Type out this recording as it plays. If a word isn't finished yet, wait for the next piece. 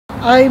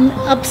I'm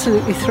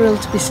absolutely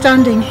thrilled to be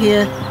standing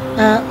here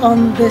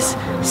on this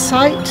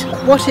site.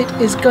 What it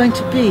is going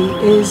to be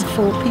is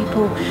for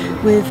people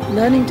with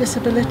learning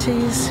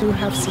disabilities who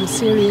have some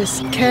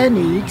serious care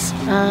needs.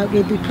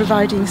 We'll be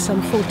providing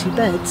some 40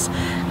 beds,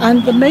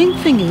 and the main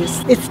thing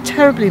is it's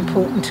terribly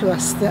important to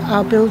us that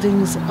our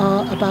buildings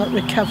are about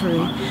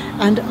recovery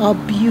and are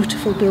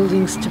beautiful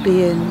buildings to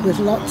be in, with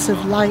lots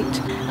of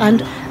light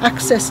and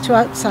access to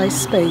outside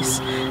space.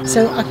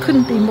 So I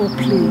couldn't be more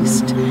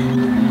pleased.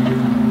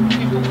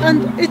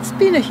 And it's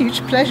been a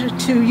huge pleasure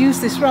to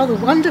use this rather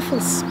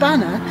wonderful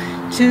spanner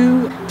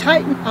to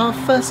tighten our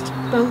first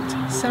bolt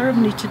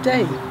ceremony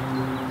today.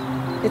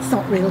 It's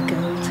not real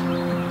gold,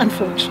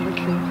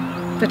 unfortunately,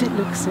 but it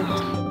looks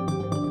it.